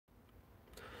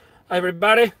Hi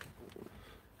everybody,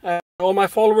 all my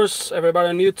followers, everybody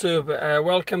on YouTube,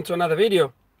 welcome to another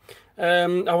video.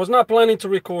 I was not planning to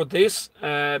record this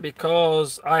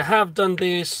because I have done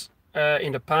this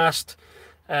in the past,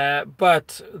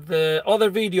 but the other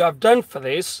video I've done for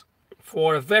this,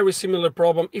 for a very similar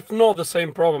problem, if not the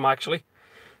same problem actually,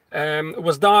 it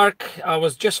was dark, I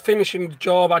was just finishing the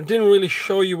job, I didn't really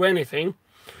show you anything,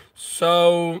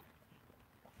 so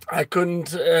I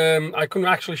couldn't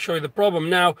actually show you the problem.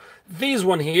 Now this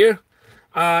one here,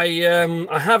 I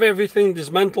have everything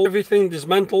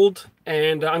dismantled,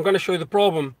 and I'm going to show you the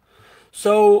problem.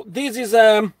 So this is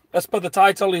as per the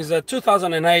title, is a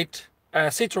 2008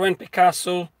 Citroen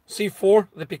Picasso C4,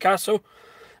 the Picasso,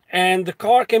 and the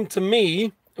car came to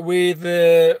me with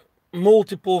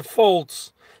multiple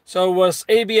faults. So it was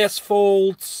ABS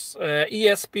faults,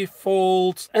 ESP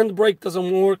faults, and brake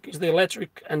doesn't work. It's the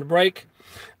electric and brake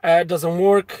doesn't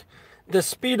work. The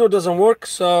speedo doesn't work.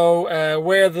 So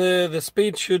where the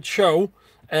speed should show,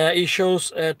 it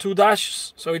shows 2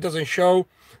 dashes, so it doesn't show.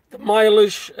 The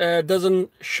mileage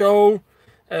doesn't show.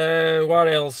 What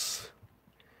else?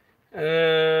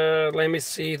 Let me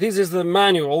see. This is the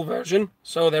manual version,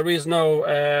 so there is no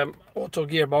auto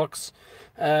gearbox.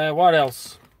 What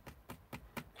else?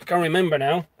 I can't remember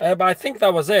now, but I think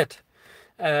that was it.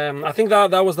 I think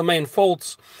that was the main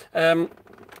faults.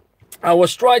 I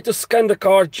was trying to scan the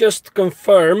car just to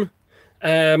confirm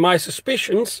my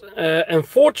suspicions.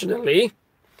 Unfortunately,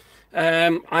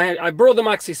 I brought the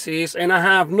maxi Cs and I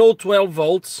have no 12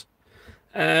 volts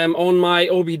on my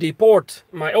OBD port.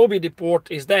 My OBD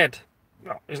port is dead.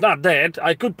 No, it's not dead.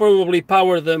 I could probably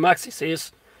power the maxi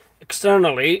Cs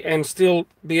externally and still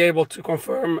be able to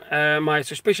confirm my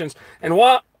suspicions. And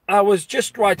what I was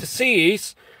just trying to see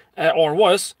is,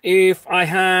 was if I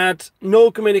had no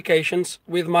communications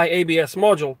with my ABS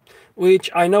module, which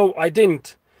I know I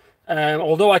didn't.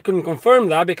 Although I couldn't confirm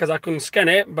that because I couldn't scan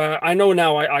it, but I know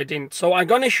now I didn't. So I'm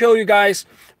going to show you guys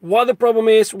what the problem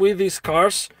is with these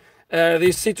cars,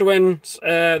 these Citroens,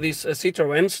 these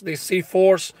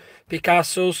C4s,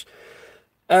 Picassos.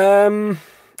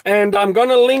 And I'm going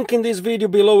to link in this video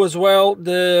below as well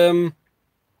the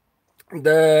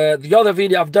other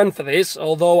video I've done for this,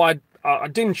 although I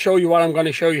didn't show you what I'm going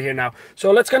to show you here now.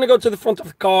 So let's go to the front of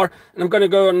the car, and I'm going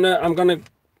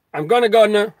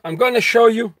to show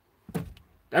you.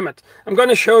 Damn it! I'm going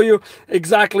to show you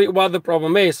exactly what the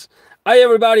problem is. Hi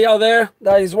everybody out there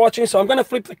that is watching. So I'm going to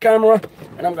flip the camera,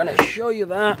 and I'm going to show you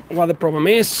what the problem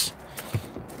is.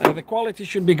 The quality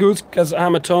should be good because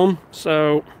I'm at home,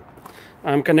 so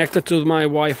I'm connected to my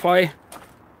Wi-Fi.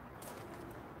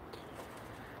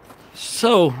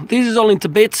 So this is all into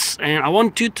bits, and I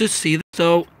want you to see.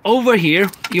 So over here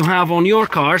you have on your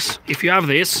cars, if you have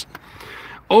this,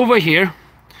 over here,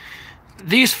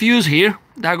 this fuse here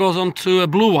that goes onto a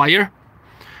blue wire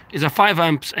is a 5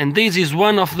 amps, and this is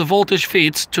one of the voltage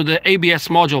feeds to the ABS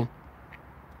module.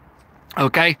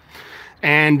 Okay,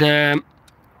 and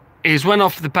is one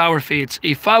of the power feeds.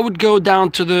 If I would go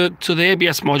down to the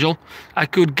ABS module, I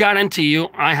could guarantee you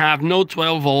I have no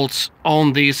 12 volts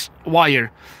on this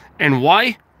wire. And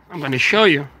why? I'm going to show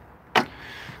you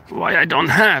why I don't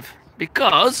have.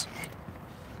 Because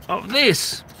of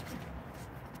this.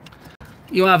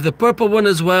 You have the purple one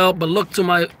as well, but look to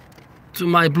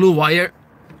my blue wire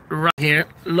right here.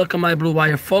 Look at my blue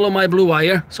wire. Follow my blue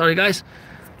wire. Sorry guys.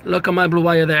 Look at my blue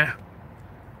wire there.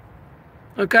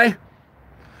 Okay?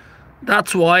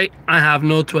 That's why I have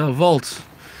no 12 volts.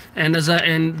 And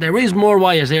there is more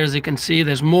wires here, as you can see.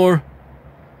 There's more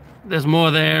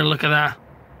there. Look at that.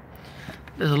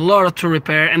 There's a lot to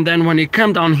repair. And then when you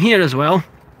come down here as well,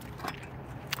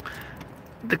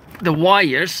 the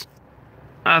wires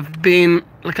have been,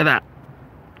 look at that.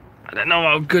 I don't know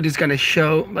how good it's gonna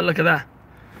show, but look at that.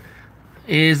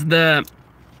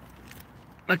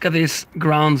 Look at these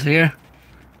grounds here.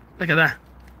 Look at that.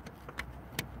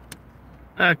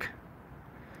 Look.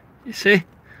 You see?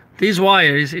 These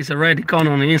wires is already gone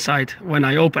on the inside when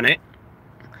I open it.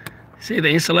 See, the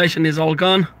insulation is all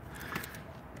gone.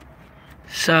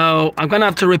 So I'm gonna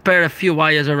have to repair a few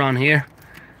wires around here.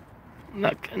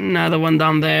 Look, another one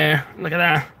down there. Look at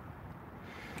that.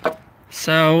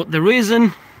 So the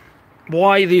reason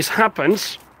why this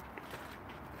happens,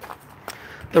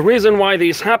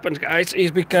 guys,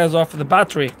 is because of the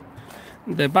battery.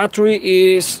 The battery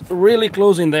is really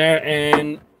close in there,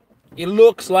 and it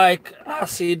looks like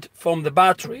acid from the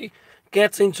battery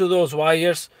gets into those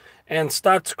wires and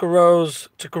starts to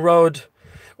corrode,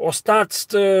 or starts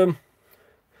to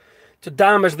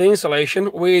damage the insulation,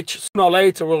 which sooner or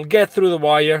later will get through the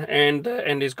wire and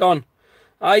is gone.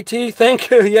 IT,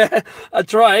 thank you. Yeah, I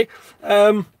try.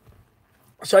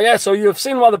 So yeah, so you've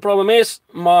seen what the problem is.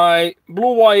 My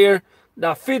blue wire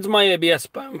that feeds my ABS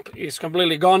pump is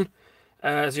completely gone,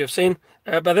 as you've seen.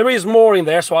 But there is more in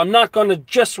there, so I'm not going to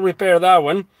just repair that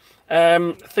one,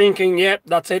 thinking, yeah,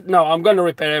 that's it. No, I'm going to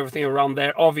repair everything around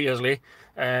there, obviously.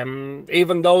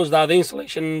 Even those that the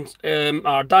installations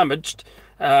are damaged,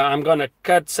 I'm going to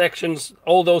cut sections,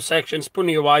 all those sections, put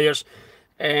new wires,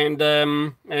 and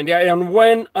yeah, and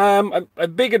when a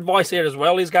big advice here as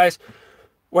well is, guys,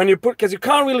 when you put, because you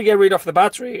can't really get rid of the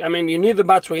battery. I mean, you need the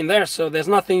battery in there, so there's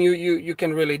nothing you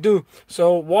can really do.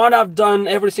 So what I've done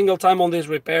every single time on these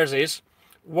repairs is,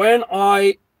 when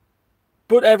I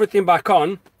put everything back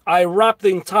on, I wrap the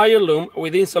entire loom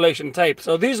with insulation tape.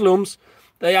 So these looms,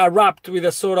 they are wrapped with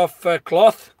a sort of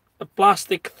cloth, a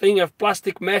plastic thing, a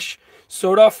plastic mesh,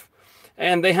 sort of,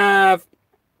 and they have,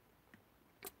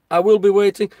 I will be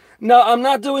waiting. No, I'm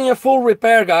not doing a full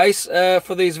repair, guys,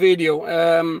 for this video.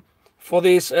 I'm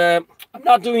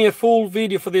not doing a full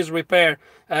video for this repair.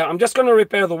 I'm just going to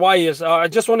repair the wires. I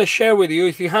just want to share with you,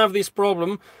 if you have this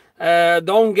problem,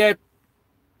 don't get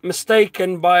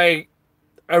mistaken by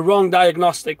a wrong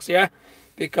diagnostics, yeah?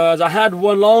 Because I had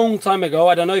one long time ago,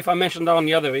 I don't know if I mentioned that on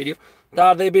the other video,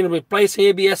 that they've been replacing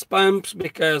ABS pumps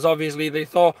because obviously they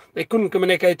thought they couldn't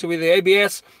communicate with the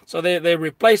ABS, so they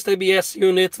replaced ABS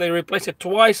units. They replaced it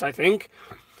twice, I think,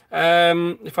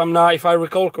 if I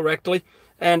recall correctly.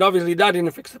 And obviously that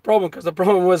didn't fix the problem, because the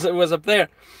problem was up there.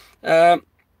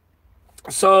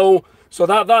 So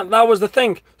that was the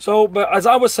thing. So, but as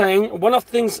I was saying, one of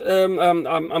the things I'm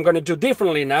going to do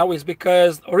differently now is,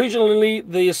 because originally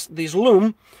this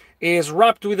loom is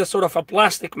wrapped with a sort of a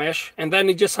plastic mesh, and then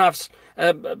it just has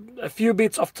a few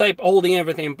bits of tape holding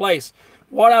everything in place.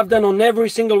 What I've done on every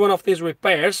single one of these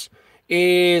repairs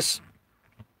is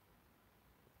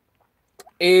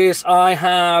I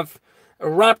have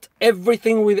wrapped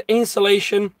everything with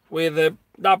insulation, with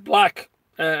that black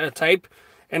tape,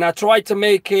 and I tried to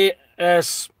make it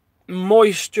as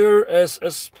moisture, as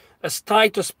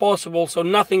tight as possible, so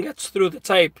nothing gets through the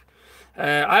tape.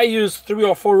 I use 3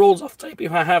 or 4 rolls of tape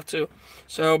if I have to.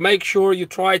 So make sure you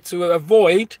try to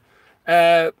avoid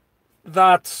that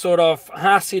sort of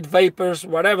acid vapors,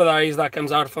 whatever that is that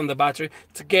comes out from the battery,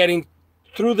 to getting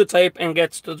through the tape and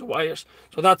gets to the wires.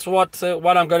 So that's what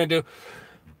I'm going to do.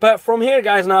 But from here,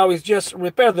 guys, now is just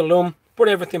repair the loom, put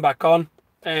everything back on,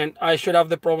 and I should have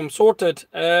the problem sorted.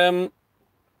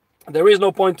 There is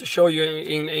no point to show you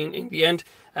in the end.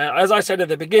 As I said at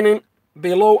the beginning,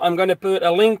 below I'm going to put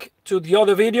a link to the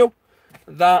other video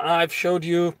that I've showed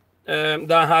you,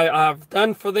 that I've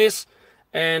done for this.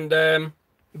 And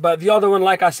but the other one,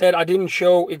 like I said, I didn't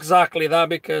show exactly that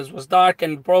because it was dark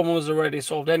and the problem was already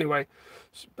solved anyway.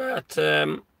 But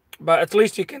at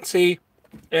least you can see,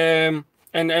 and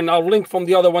I'll link from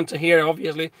the other one to here,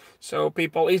 obviously, so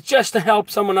people, it's just to help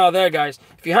someone out there, guys.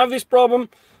 If you have this problem,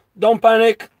 don't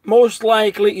panic. Most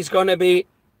likely it's gonna be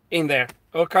in there.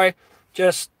 Okay,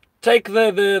 just take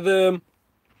the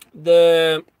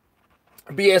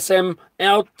BSM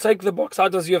out, take the box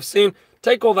out as you have seen,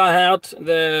 take all that out,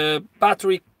 the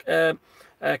battery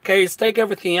case, take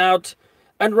everything out,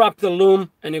 unwrap the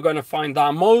loom, and you're gonna find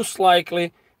that most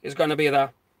likely is gonna be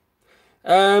there.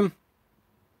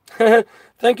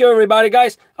 Thank you, everybody,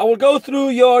 guys. I will go through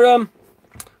your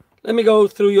let me go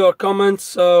through your comments.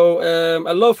 So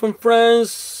hello from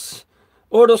France,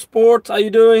 Autosport, how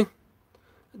you doing?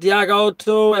 Diago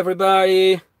Auto,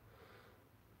 everybody.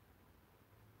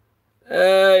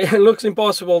 It looks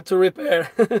impossible to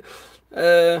repair.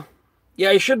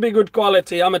 Yeah, it should be good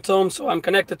quality. I'm at home, so I'm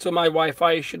connected to my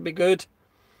Wi-Fi. It should be good.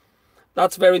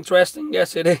 That's very interesting.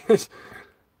 Yes, it is.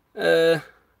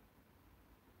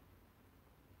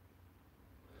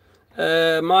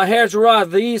 My hair's right.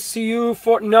 The ECU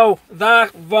for no,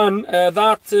 that van,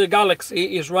 that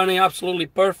Galaxy is running absolutely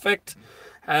perfect.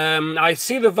 I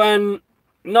see the van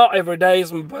not every day,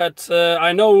 but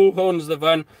I know who owns the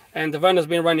van, and the van has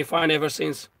been running fine ever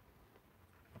since.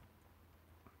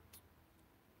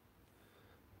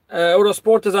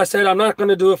 Autosport, as I said, I'm not going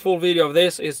to do a full video of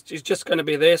this. It's just going to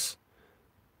be this.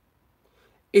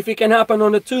 If it can happen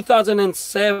on the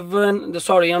 2007,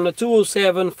 sorry, on the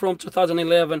 207 from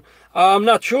 2011, I'm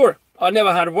not sure. I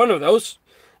never had one of those.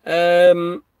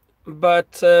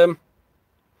 But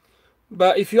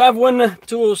if you have one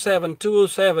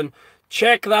 207,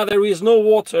 check that there is no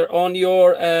water on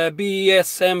your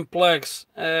BSM plugs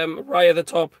right at the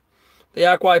top. They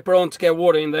are quite prone to get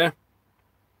water in there.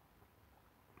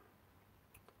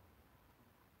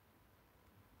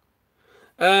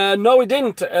 No, it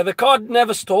didn't. The car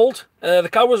never stalled. The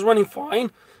car was running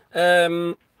fine,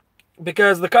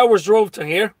 because the car was drove to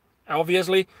here.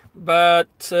 obviously,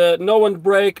 but no one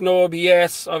brake, no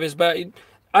ABS, obviously. But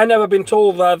I never been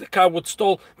told that the car would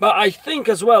stall. But I think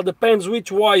as well depends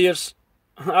which wires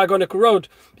are going to corrode,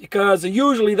 because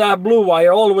usually that blue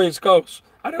wire always goes.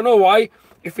 I don't know why.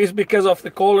 If it's because of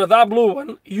the color, that blue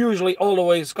one usually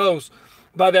always goes.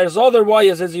 But there's other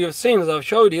wires, as you've seen, as I've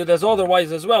showed you, there's other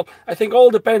wires as well. I think all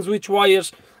depends which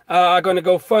wires are going to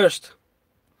go first.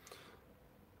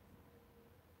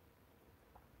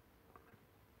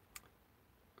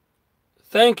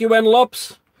 Thank you,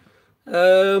 Enlops.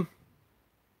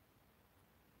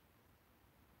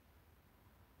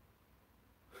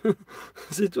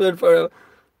 Citroen forever.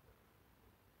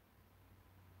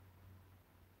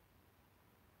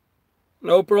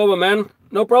 No problem, man.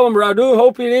 No problem, Radu.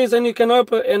 Hope it is, and you can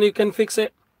open and you can fix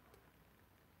it.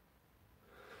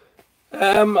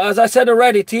 As I said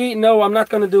already, T, no, I'm not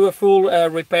going to do a full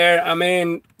repair. I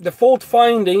mean, the fault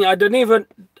finding, I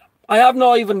have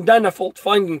not even done a fault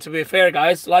finding, to be fair,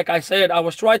 guys. Like I said, I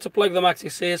was trying to plug the maxi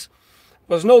sys.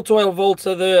 There was no 12 volts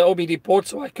to the OBD port,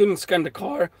 so I couldn't scan the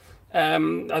car.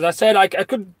 As I said, I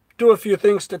could do a few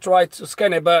things to try to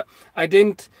scan it, but I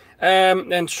didn't.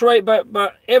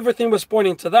 But everything was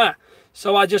pointing to that.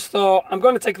 So I just thought, I'm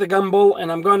going to take the gimbal and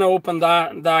I'm going to open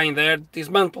that in there,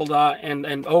 dismantle that,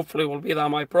 and hopefully will be that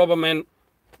my problem. And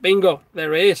bingo,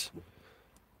 there it is.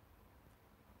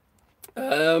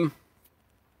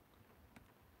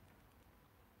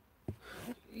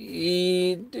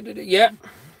 Yeah,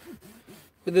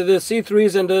 with the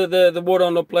C3s and the water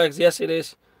on the plugs. Yes, it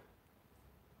is.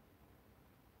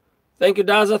 Thank you,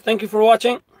 Daza. Thank you for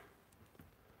watching.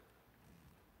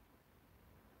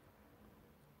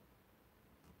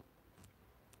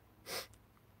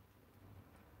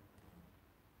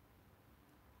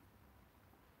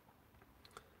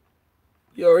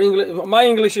 Your English, my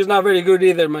English is not very good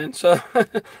either, man. So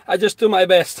I just do my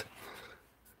best.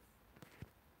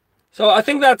 So I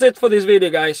think that's it for this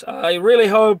video, guys. I really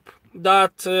hope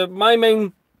that my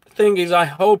main thing is I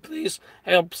hope this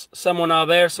helps someone out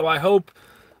there. So I hope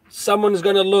someone is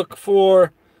gonna look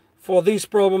for this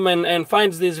problem and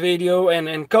finds this video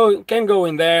and can go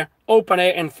in there, open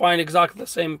it, and find exactly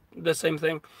the same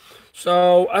thing.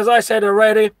 So as I said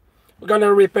already, we're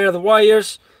gonna repair the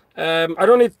wires. I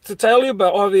don't need to tell you,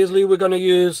 but obviously we're gonna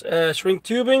use shrink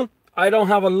tubing. I don't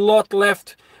have a lot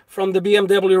left from the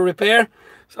BMW repair,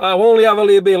 so I only have a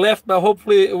little bit left, but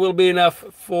hopefully it will be enough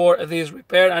for this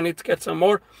repair. I need to get some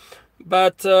more,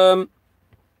 but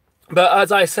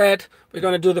as I said, we're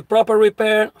going to do the proper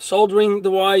repair, soldering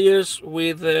the wires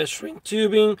with shrink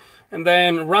tubing, and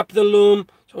then wrap the loom.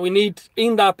 So we need,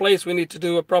 in that place, we need to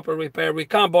do a proper repair. We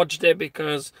can't budge it,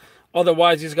 because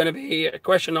otherwise it's going to be a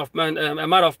question of a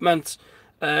matter of months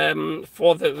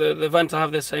for the van to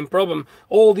have the same problem.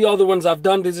 All the other ones I've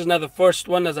done, this is not the first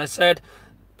one, as I said.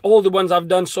 All the ones I've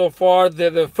done so far,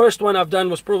 the first one I've done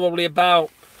was probably about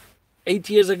 8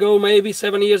 years ago, maybe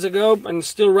 7 years ago, and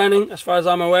still running as far as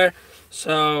I'm aware.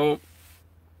 So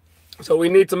we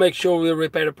need to make sure we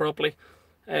repair it properly.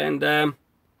 And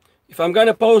if I'm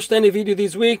gonna post any video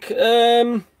this week,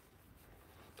 I've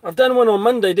done one on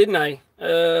Monday, didn't I?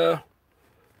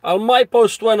 I might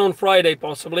post one on Friday,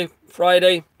 possibly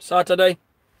Friday, Saturday.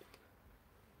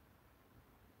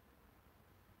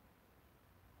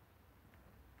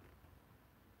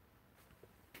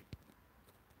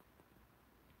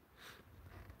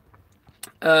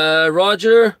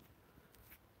 Roger,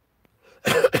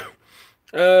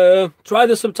 try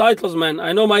the subtitles, man.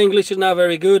 I know my English is not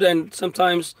very good, and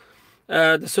sometimes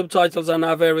the subtitles are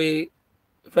not very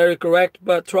correct,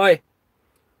 but try.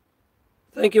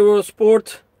 Thank you, World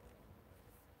Sport.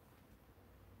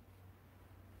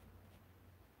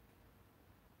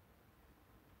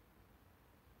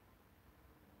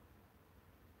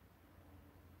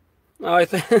 I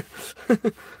think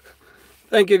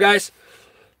thank you, guys.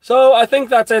 So I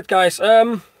think that's it, guys.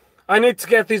 I need to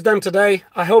get this done today.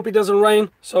 I hope it doesn't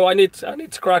rain, so I need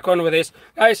to crack on with this,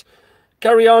 guys.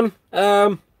 Carry on.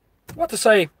 What to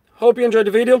say? Hope you enjoyed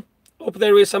the video. Hope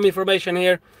there is some information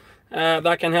here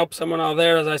that can help someone out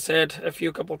there, as I said a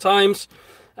couple times.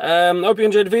 Hope you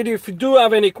enjoyed the video. If you do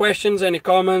have any questions, any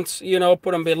comments, you know,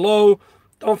 put them below.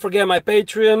 Don't forget my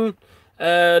Patreon.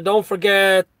 Don't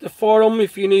forget the forum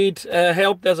if you need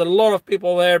help. There's a lot of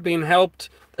people there being helped.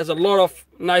 There's a lot of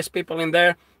nice people in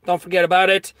there. Don't forget about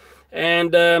it.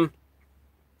 And that's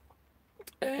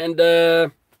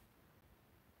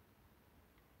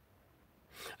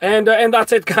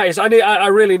it, guys. I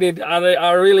really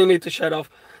need to shut off.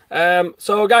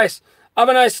 So guys, have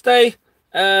a nice day,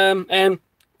 and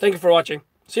thank you for watching.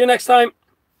 See you next time.